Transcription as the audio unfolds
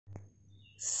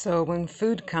So when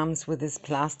food comes with this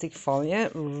plastic foil,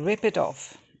 rip it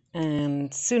off. And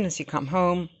as soon as you come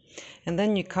home, and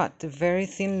then you cut the very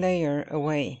thin layer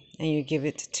away and you give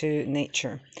it to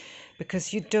nature.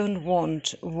 Because you don't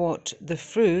want what the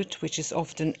fruit, which is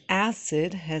often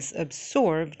acid, has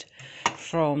absorbed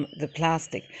from the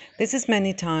plastic. This is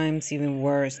many times even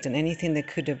worse than anything that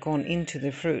could have gone into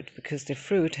the fruit, because the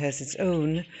fruit has its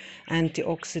own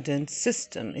antioxidant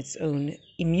system, its own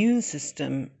immune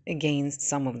system against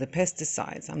some of the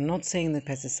pesticides. I'm not saying that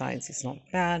pesticides is not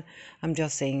bad. I'm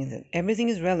just saying that everything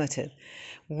is relative.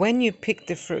 When you pick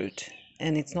the fruit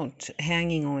and it's not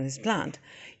hanging on its plant,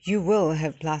 you will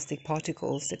have plastic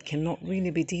particles that cannot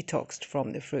really be detoxed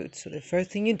from the fruit. So the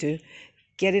first thing you do,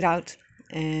 get it out.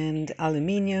 And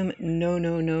aluminium, no,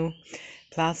 no, no.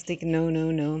 Plastic, no,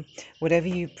 no, no. Whatever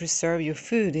you preserve your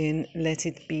food in, let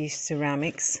it be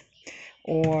ceramics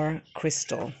or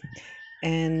crystal.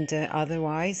 And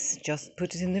otherwise, just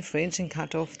put it in the fridge and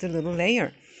cut off the little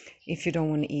layer if you don't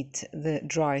want to eat the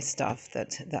dry stuff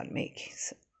that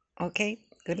makes. Okay,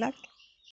 good luck.